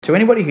To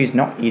anybody who's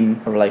not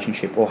in a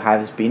relationship or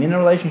has been in a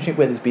relationship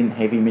where there's been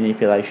heavy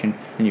manipulation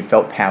and you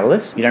felt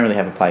powerless, you don't really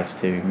have a place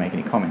to make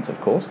any comments, of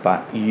course,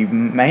 but you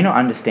may not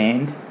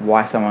understand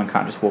why someone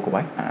can't just walk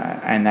away,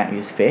 and that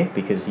is fair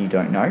because you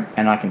don't know,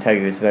 and I can tell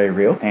you it's very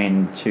real.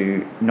 And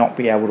to not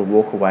be able to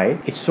walk away,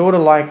 it's sort of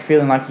like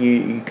feeling like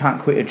you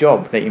can't quit a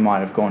job that you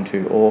might have gone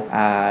to, or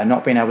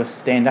not being able to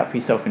stand up for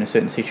yourself in a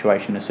certain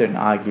situation, a certain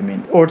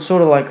argument, or it's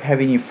sort of like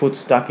having your foot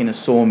stuck in a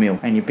sawmill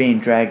and you're being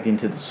dragged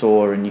into the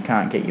saw and you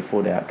can't get your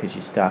foot out because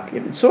you're stuck.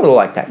 It's sort of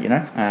like that, you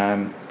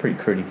know. Pretty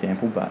crude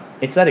example, but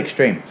it's that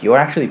extreme. You're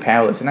actually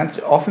powerless, and that's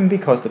often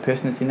because the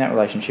person that's in that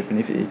relationship, and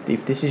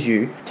if this is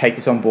you, take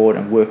this on board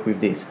and work with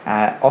this.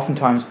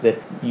 Oftentimes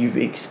you've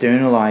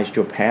externalized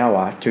your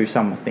power to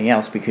something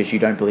else because you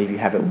don't believe you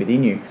have it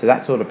within you. So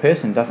that sort of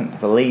person doesn't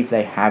believe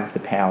they have the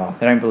power.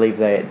 They don't believe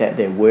that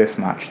they're worth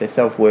much. Their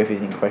self-worth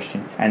is in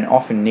question, and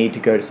often need to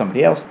go to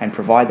somebody else and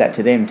provide that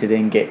to them to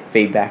then get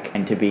feedback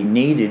and to be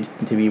needed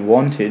and to be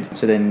wanted,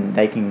 so then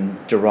they can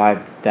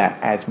derive that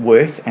as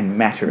worth and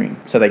mattering.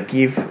 So they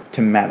give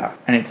to matter,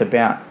 and it's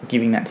about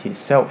giving that to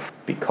yourself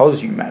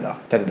because you matter,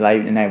 that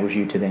enables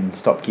you to then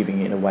stop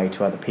giving it away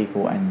to other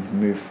people and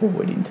move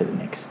forward into the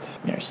next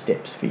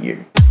steps for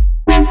you.